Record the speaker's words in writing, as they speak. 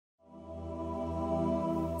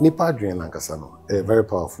Nipa dream nankasa no very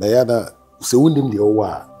powerful. Na yada se wundim de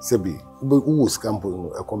owa sebi wo scampo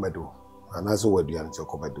no ekomedo anaso wadua no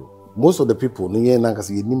ekomedo. Most of the people no ye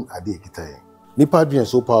nankasa ye nim ade ekitaye. Nipa dream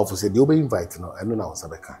so powerful say they obe invite no eno na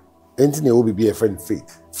osabeka. Enti na obi be a friend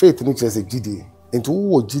faith. Faith no chese gidi. Enti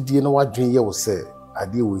wo gidi na wadwen ye wo say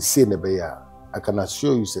ade we say na be ya. I can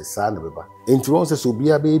assure you say sa na beba. Enti won say so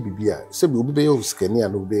bia be bibia. Sebi obi be yo skani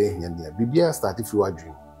and obi be hia bibia start if you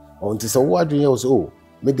wadwen. Until so wadwen ye wo say oh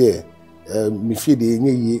me there me feel the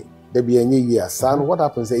ye there be any year son what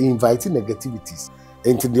happens they invite negativities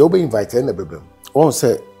into the obe invite na bebem on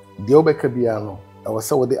say the obe ka bia no I was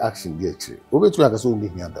say what the action dey actually obe tu aka so ndi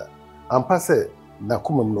hia da ampa say na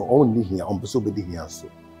komam no on ndi hia on so be dey hia so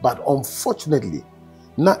but unfortunately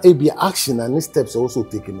na e be action and steps also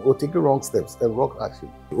taken or take wrong steps and wrong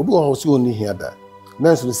action obi won so on ndi hia da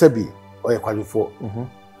na so say be o ye kwadefo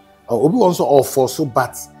obi won so all for so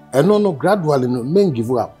but and no gradually no men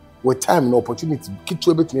give up with time and opportunity keep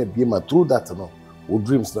to be me through that no or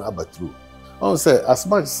dreams no about through I say as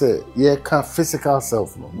much say yeah can physical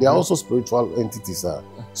self no they are also spiritual entities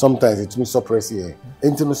sometimes it means suppress here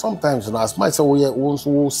and sometimes no as much say we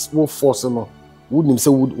also force no would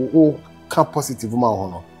say would can positive man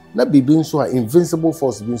no na be being so invincible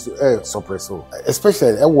force being so suppress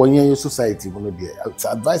especially one year society no there it's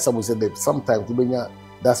advisable say that sometimes to be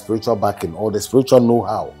that spiritual backing or the spiritual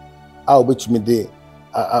know-how how which me they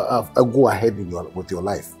go ahead with your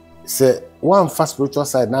life. Say one fast spiritual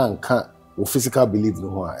side now and can't or physical belief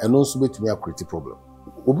no and also be to me a creative problem.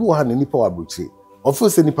 Obi wa ni power bruche. Of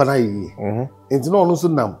course nipa na yi. Enti no no so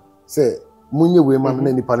nam say munye we mam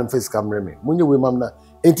na nipa na physical mreme. Munye we mam na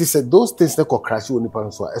enti say those things that could crash on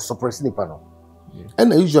nipa so suppress nipa no.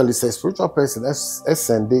 And I usually say spiritual person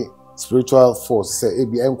send the spiritual force say e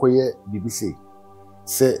bi enkoye BBC.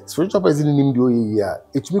 Say spiritual person in India,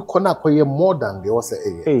 it will connect more than they was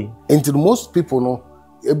say. Until most people know,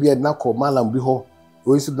 it be na call malam biho.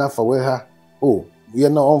 We should not for her. Oh, we are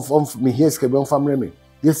not on me here. Skebe on family me.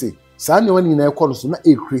 You see, so anyone in a corner so not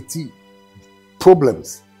a create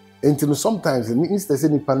problems. Until sometimes it means there's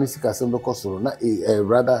any panic system because not a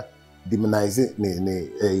rather demonizing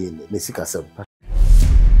ne sikasem.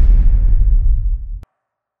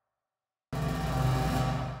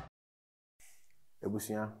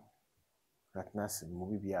 Ebusia Ratnas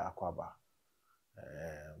movie bia akwaba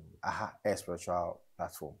aha spiritual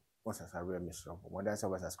platform once as I real mission more than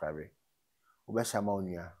subscribe obe shama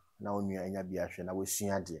onua na onua enya bia hwe na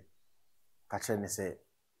wesua de ka kire ne se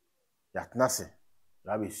Ratnas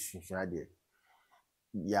na be sua de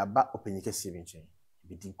ya ba openyike sie binchen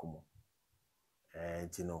bidin komo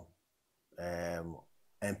ntino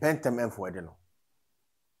empentem emfo de no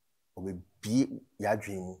obe bi ya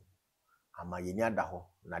dwen mu ama yeni ada ho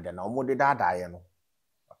na de na omo de daadaye no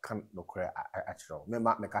kan no kure a kire me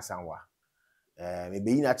ma me kasanwa me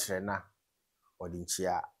be yi na kire na odi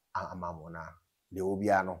nchia amamo na de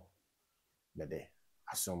obia no be de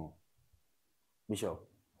asom bishop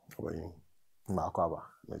obayin ma akwaba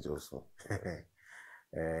me joso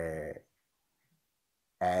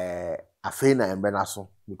afei na embe na so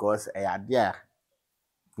because ade a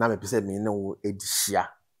na me pese me ne wo edihia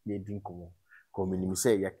na edin komo ko me nim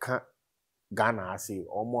se ye ka Ghana say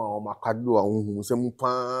omo akwado a hunhu se mu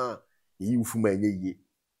pa yi ufuma ye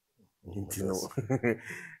ntino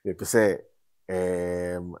me pese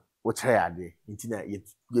wo kire ade ntina ye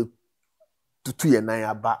tutu ye nan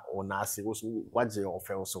aba ona ase wo so waje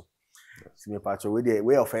ofe so me patcho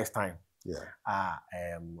we your first time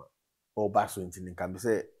oba so ntin kan be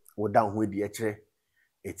say wo dan ho edi e kire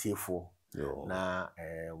etiefo na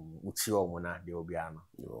uchi omo na de obia no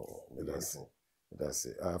that's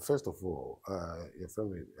it. First of all, your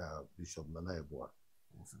friend Bishop Nana Yeboah.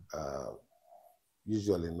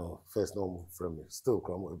 Usually, no. First, no from me. Still,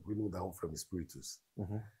 we know that from spiritus.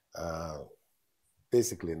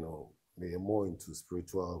 Basically, no. They are more into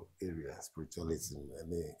spiritual area, spiritualism,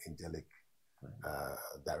 and the angelic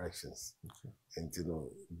directions. And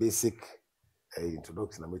basic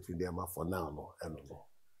introduction. I'm between them for now. No, I don't know.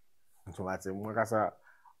 So that's it.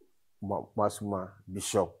 Masuma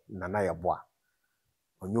Bishop Nana Yeboah.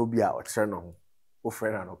 Onyobi a otre no ho o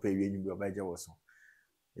friend na no pay wi nyumbi obaje wo so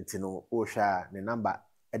ntino o hwa ne number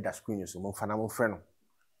e da screen so mo fa na mo friend no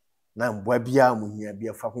na mboa bia mo hia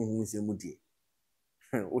bia fa ho hu se mu die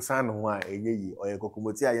o san no ho a enye yi oye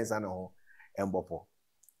kokomoti a yensa no ho embopo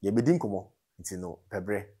ye bedin komo ntino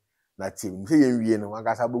pebre na team se ye wie no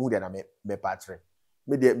agasa bo hu de na me pa kire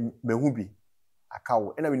me de me hu bi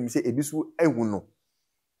akawo e na me se ebisu ehu no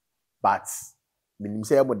but minim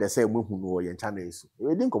say about the say mo hu no ye channel so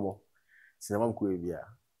we din komo sinema ko bia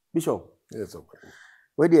bishop yes okay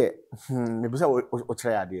we dey me bisa o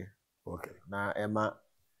try ade Okay. na ema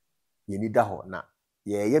ye ni da ho na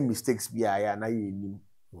ye mistakes bi a ya na ye nim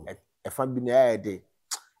e fa bi na ya de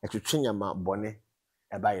e twetwenya ma bone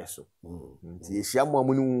e ba ye so nti ye hia mo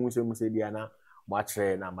amunu mu se bia na mo a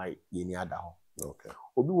kire na ma ye ni ada ho. Okay.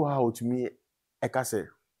 Obi wo ha otumi e ka se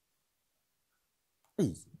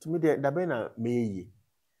tumi de da be na me ye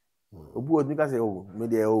obi wo tumi ka se me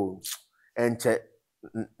de enche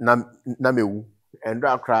na mewu endo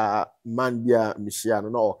akra man bia mihia no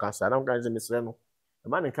na o ka sa na kan se mesre no the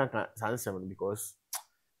man kan sansem because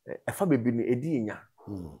e fa bebi no edi nya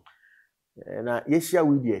na yehia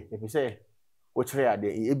we de e say wo kire ade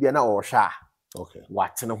e bia na o hwa okay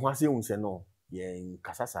wate no ho ase hu se no ye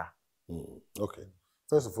kasasa okay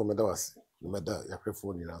first of all me da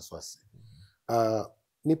yakrefo ni na so ase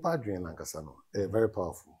nipa adwen na kasa no very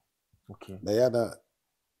powerful okay na ya da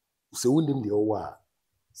se wundim de owo a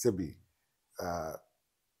sebi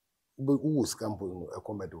who scampo no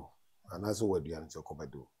ekomedo and also waduan so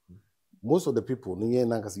ekomedo most of the people no yen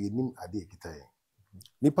na kasa yenim ade ekitaye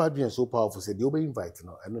nipa adwen so powerful say they obe invite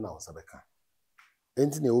no eno na osabeka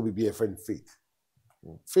enti na obi be a friend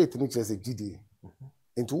faith ni chese gidi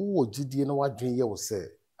enti wo gidi na wadwen ye wo say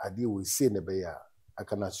ade we say na be ya I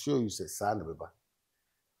can assure you say sa na beba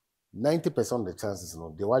 90% of the chances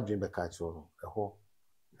no they wadwen be catch no eho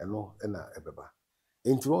eno na ebeba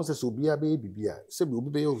enti won say so bia be bibia say be obi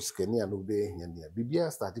be yo skani and obi be hia ne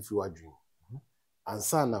bibia start if you wadwen and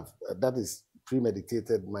sana that is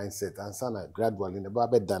premeditated mindset and sana gradually ne ba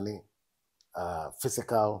be dane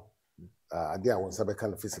physical ade a won say be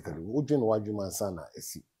kan physically wodwen wadwen man sana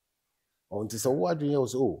esi onti say wadwen yo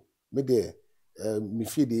so me de me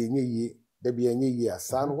fie de enye yi there be any year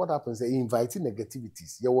son what happens is inviting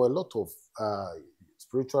negativities there were a lot of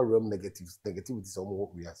spiritual realm negativities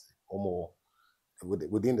almost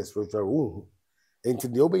within the spiritual room into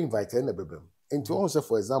the obe invite na bebem into also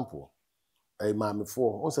for example mama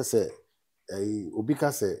for also say obi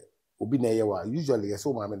ka say obi na yewa usually yes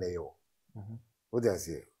o mama na yewo what they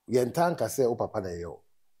say ye ntanka say o papa na yewo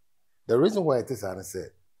the reason why it is and say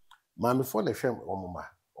mama for na hwem omoma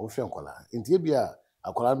o hwem kola into bia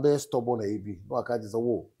akwara be stubborn na ebi no aka just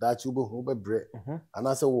wo that you be be bre and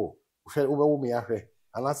I say wo hwe wo me ahwe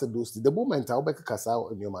and I say those the moment I be kasa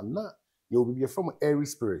nyoma na you will be from airy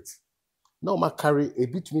spirit no ma carry a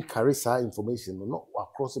bit me carry sa information no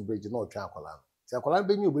across the bridge no twa akwara ti akwara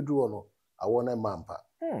be nyi obeduru no awona mampa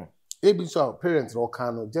ebi so parents no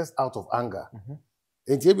can just out of anger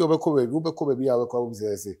enti ebi obekọ be bia obekọ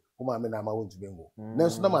be say o ma me na ma wontu bengo na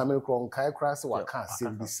so na ma me kro nkai kra se waka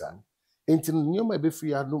asem bisa enti nyoma be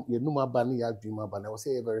free yenum aba ne ya dwuma aba na we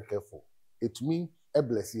say very careful etumi e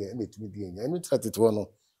bless here na etumi di enya enu tratito no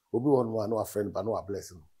obi won no a friend ba no a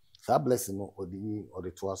bless no sa blessing no odini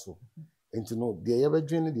to aso enti no de ye be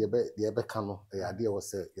dwen de ye be ka no e ade we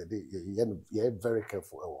say ye very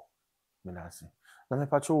careful ewo me na ase na me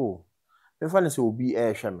pacho me fa ne se obi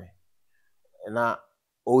hwe me na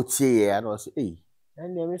o tie ye na so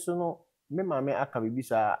na me so no me ma me aka bibi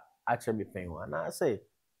sa a che me pen wa na say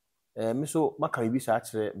me so maka bibi sa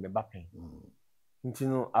akire me ba pen nti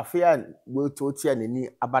no afia we to tia nani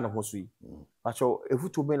aba na ho so yi pacho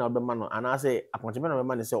efuto be na be ma no ana say aponche be na be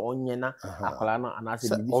ma ne say onye na akola no ana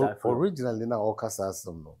say bibi sa originally na all kasa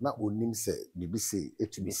asem no na onim say bibi say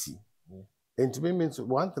etumi si entumi means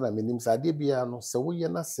one thing I mean say ade bia no say wo ye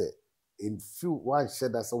na say in few one share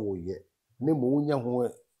that say wo ye na mo nya ho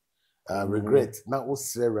regret na o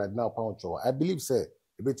sere na poncho I believe say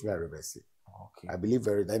e betumi reverse. Okay. I believe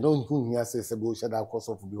very. I don't who here says about shadow course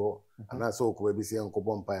of the and that's all we say Uncle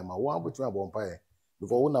Bompire. My one between a Bompire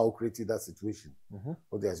before we now created that situation.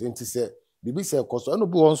 What there's going to say, Bibi say, cause I know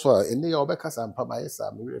be one so and they are back as I'm Papa, yes,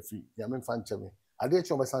 I'm free. Yamin fan chemi. I did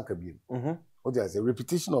show my son cabin. What there's a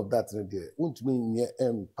repetition of that in there. Won't mean near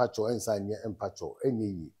patcho and sign near patcho any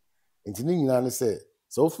ye. And to me, say,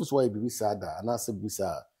 so first why Bibi sada and I said,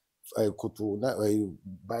 Bisa,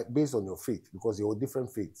 based on your faith because you're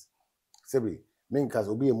different faiths. Sebi, men cause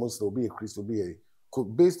will be a Muslim, will be a Christian, will be a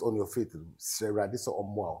based on your faith. Sarah, this or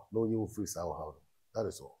more, no you free how. That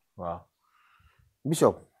is all. Wow.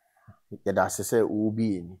 Bishop, yeah, that's say will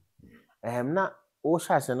be in. Na o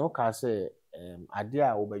sha se no ka say ade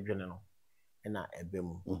a wo bedwene no na ebe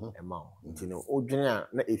mu ema o. Nti no o dwene a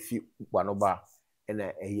na efi ukwa no ba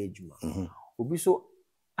na eye adwuma. Obi so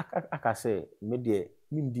aka say me de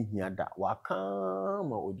mindi hia da wa ka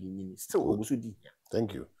ma odi nyini still obi so di hia.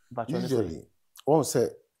 Thank you. Usually, one say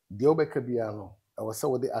the obeka biano, I was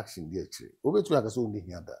so the action the actually. Over to Akaso in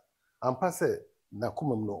here that. And pass it,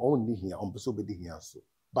 Nakumam no only here on Peso be here so.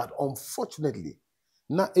 But unfortunately,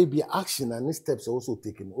 Now, it be action and steps also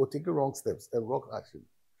taken, or taking wrong steps and wrong action.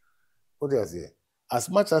 What do I say? As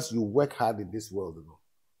much as you work hard in this world, you know,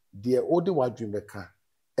 the only one dream can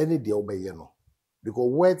any day obey, you know,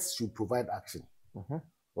 because words should provide action.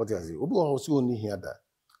 What do I say? Obi also only hear that.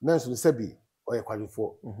 Now, so say be or you qualify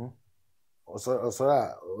for.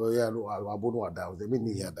 So yeah, no, I won't that. They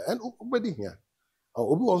mean hear that, and nobody here.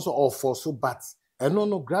 Obi also all for so but and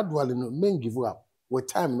no gradually no men give up with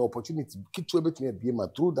time and opportunity keep to able to be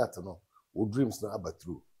through that no or dreams no about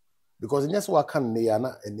through because in yes what can ne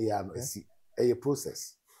yana and ne yana see a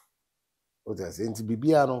process what I say into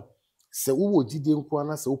bibia no say wo gide nko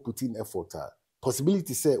na say wo put in effort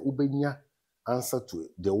possibility say ubenya answer to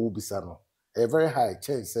the wo bisa no a very high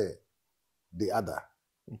chance say the other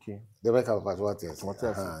okay the back of what is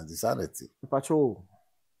the sanity pacho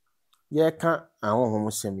ye ka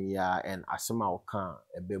ahonhom semi ya and asema o kan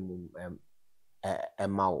ebe mu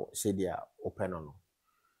ema o se dia open no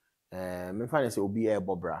me fa say obi e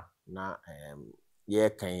bobra na ye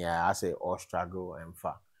kan ya ase all struggle and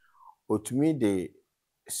fa otumi de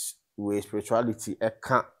we spirituality e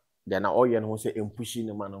kan then all ye no say empushi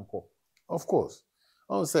ne man nko of course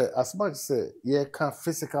I would say as much say yeah can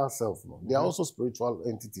physical self no they are also spiritual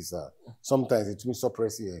entities sometimes it means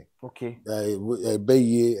suppress here okay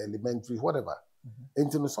bay elementary whatever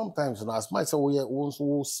and sometimes as much as we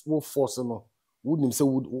also force no wouldn't say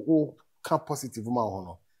would can positive man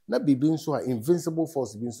no na be being so invincible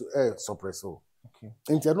force being so suppress okay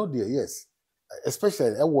and you know there yes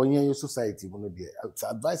especially one year society you know there it's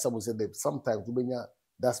advisable say that sometimes you bring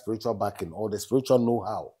that spiritual backing or the spiritual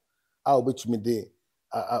know-how which me they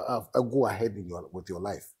go ahead with your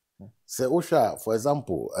life. Say Osha, for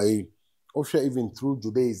example, Osha even through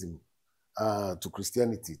Judaism to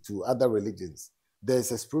Christianity to other religions,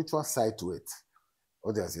 there's a spiritual side to it.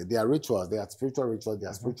 What they say, there are rituals, there are spiritual rituals, there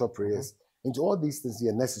are spiritual prayers. Into all these things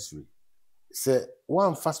are necessary. Say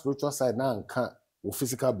one first spiritual side now and can't or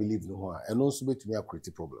physical belief no more, and also be to me a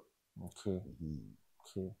creative problem. Okay.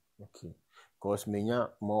 Okay. Because menya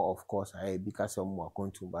more of course I because some more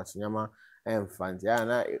content but nyama enfant ya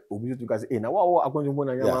na obi to because na wa akonto mo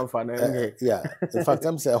na nyama enfant na yeah in fact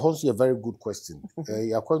I'm saying also a very good question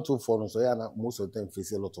akonto for so ya na most of them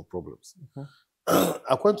face a lot of problems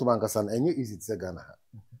akonto mankasan enye easy to say Ghana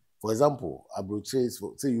for example abroad say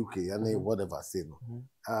UK and whatever say no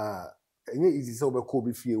enye easy say obeko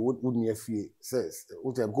bi fie would near fie says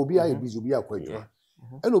o time go bi aye busy obi akwadwa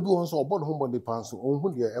and obi won so obon home pan so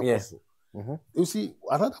ohun de ekoso. You see,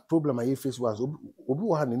 another problem I face was obi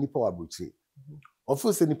wa na nipa wa broche.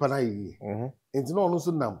 Ofo se nipa na yi. Enti no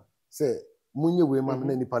so nam say munye we mam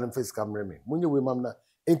na nipa na face camera me. Munye we mam na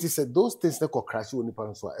enti say those things that could crash you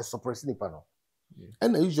nipa so a suppress nipa no.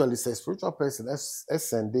 And I usually say spiritual person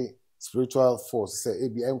send the spiritual force say e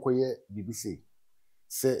bi enkoye BBC.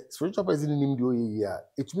 Say spiritual person nim di oye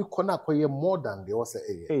it me kona koye more than they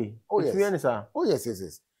say oh yes. Oh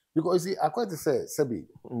yes. Because you see, according to say, Sebi,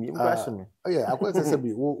 according to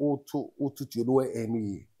Sebi, who to you know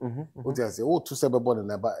any, what I say, to Sebi born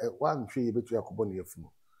and about 1 3 between a carbon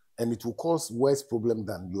and it will cause worse problem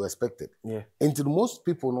than you expected. Yeah. And to most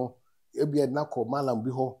people, no, it be a knack of malam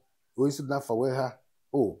biho, we should not for her.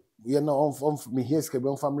 Oh, we are not on me here,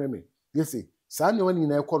 Scabion on family me. You see, Sanya when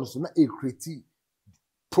in a corner, so not a create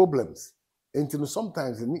problems. And to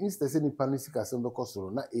sometimes in instance, any panic as in the cost,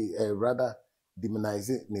 not a rather.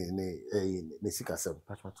 Demonize ne sikasem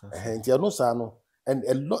and you know sano and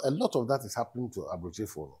a lot of that is happening to abroche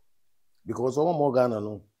for because one more Ghana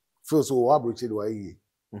no feel so abroche do ayi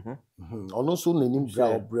also nenim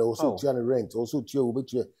bra obre also tia rent also tia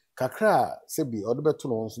obetua kakra sebi odobeto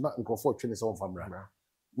no so na nkrofo twene se famra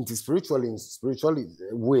nti spiritually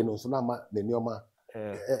way no so na ma ne nioma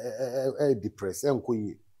depress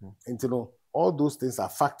enkoyi nti no all those things are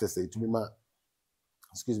factors that to be ma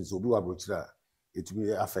excuse me so be abroche it will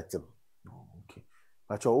be affected. Okay.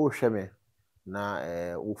 But you all me na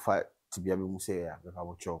ufa tibia bi mu say ya be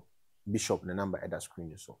fa bishop the number at the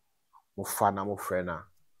screen so. Mo fa na mo frɛ na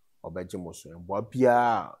obeje mo so. Bo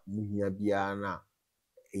bia mu hia bia na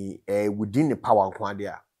within the power nko ade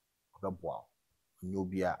a obeboa. Nyo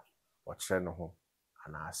bia o kyerɛ no ho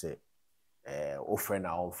ana say o frɛ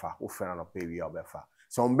na onfa, o frɛ na no pɛ wi obefa.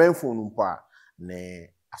 So on ben phone mpo a ne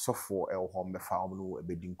asofo ho mbefa no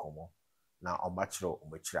ebedi nkomo. Na obachiro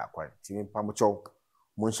obachira akwan timi pamocho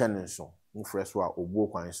monhya ne nso mfrɛ so a obuo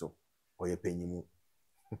kwan so oye panyimu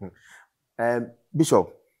bishop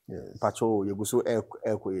yes pacho yeguso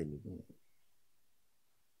ekoye ni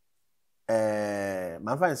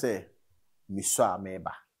man fan say miso a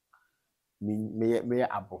meba me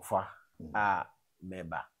abofa a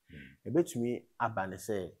meba ebetumi aba ne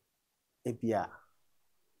say ebia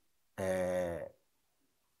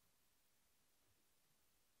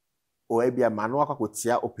o ebia mano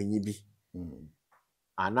akakotia opanyi bi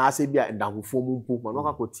ana se bia ndahufo mu mpo mano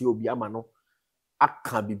akakotia obi amano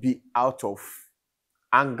aka bibi out of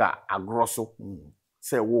anger agrosso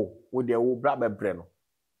say wo de wo bra bebre no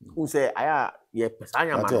who say aya ye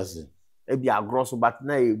pesanya mano ebia agrosso but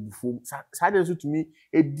na ebufu say so to me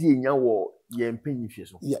edi enya wo ye mpanyi fie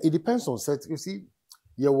so. Yeah, it depends on certain, you see,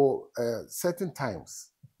 there were certain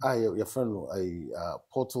times your friend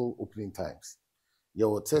portal opening times. There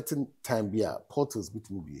were certain time be portals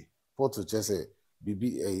between be portal just say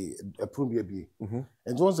be a premier be and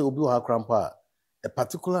once they will be a crampa a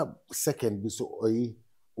particular second be so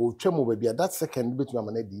or chemo baby that second between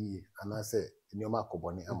amanedi and I say in your mark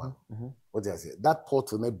boni ama what do I say that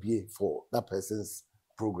portal may be for that person's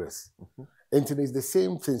progress and it is the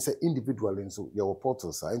same thing say individually so your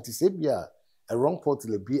portals and to say be a wrong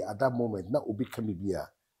portal be at that moment now will become be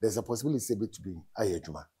there's a possibility say be to be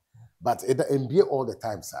ayejuma but it MBA all the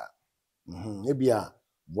time sir maybe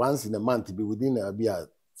once in a month be within be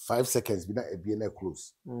 5 seconds be not a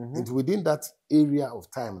close and within that area of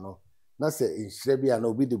time no not say in Shrebia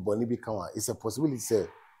no be the boni become it's a possibility say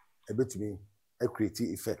a bit to me a creative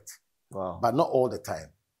effect but not all the time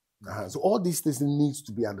so all these things needs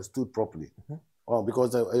to be understood properly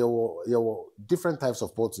because your different types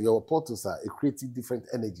of portals your portals are creating different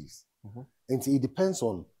energies and it depends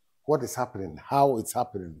on what is happening, how it's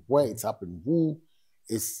happening, where it's happening, who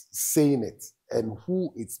is saying it, and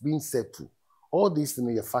who it's being said to. All these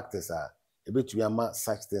things, factors are a bit to be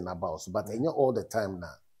such thing about. But not all the time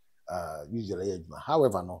now, usually.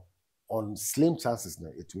 However, no, on slim chances,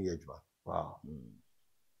 it will be. Wow.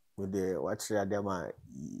 With the what say Adama,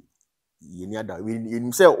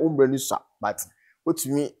 you say umbrella, but what to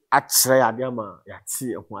me, actually Adama,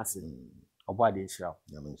 yati okwasi, oba de nshira,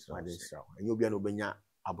 and you be an obenya.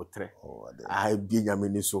 Abotre I be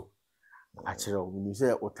nyameni so akere o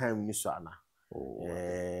say o time ni so ana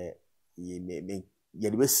ye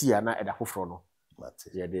de be si ana eda foforo no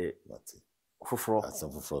ye de foforo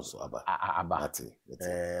so aba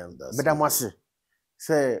medamase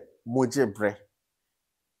say moje bre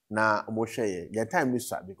na mo hwe ye time ni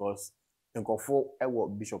so because nkofo e wo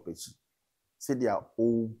bishop echi say dia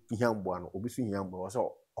o hiambo ano obi so hiambo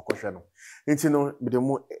so okohwe no enti no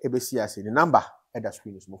medemo ebesi ase the number at the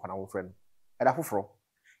screen is more than one friend. At a fufro,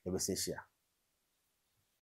 ever since here.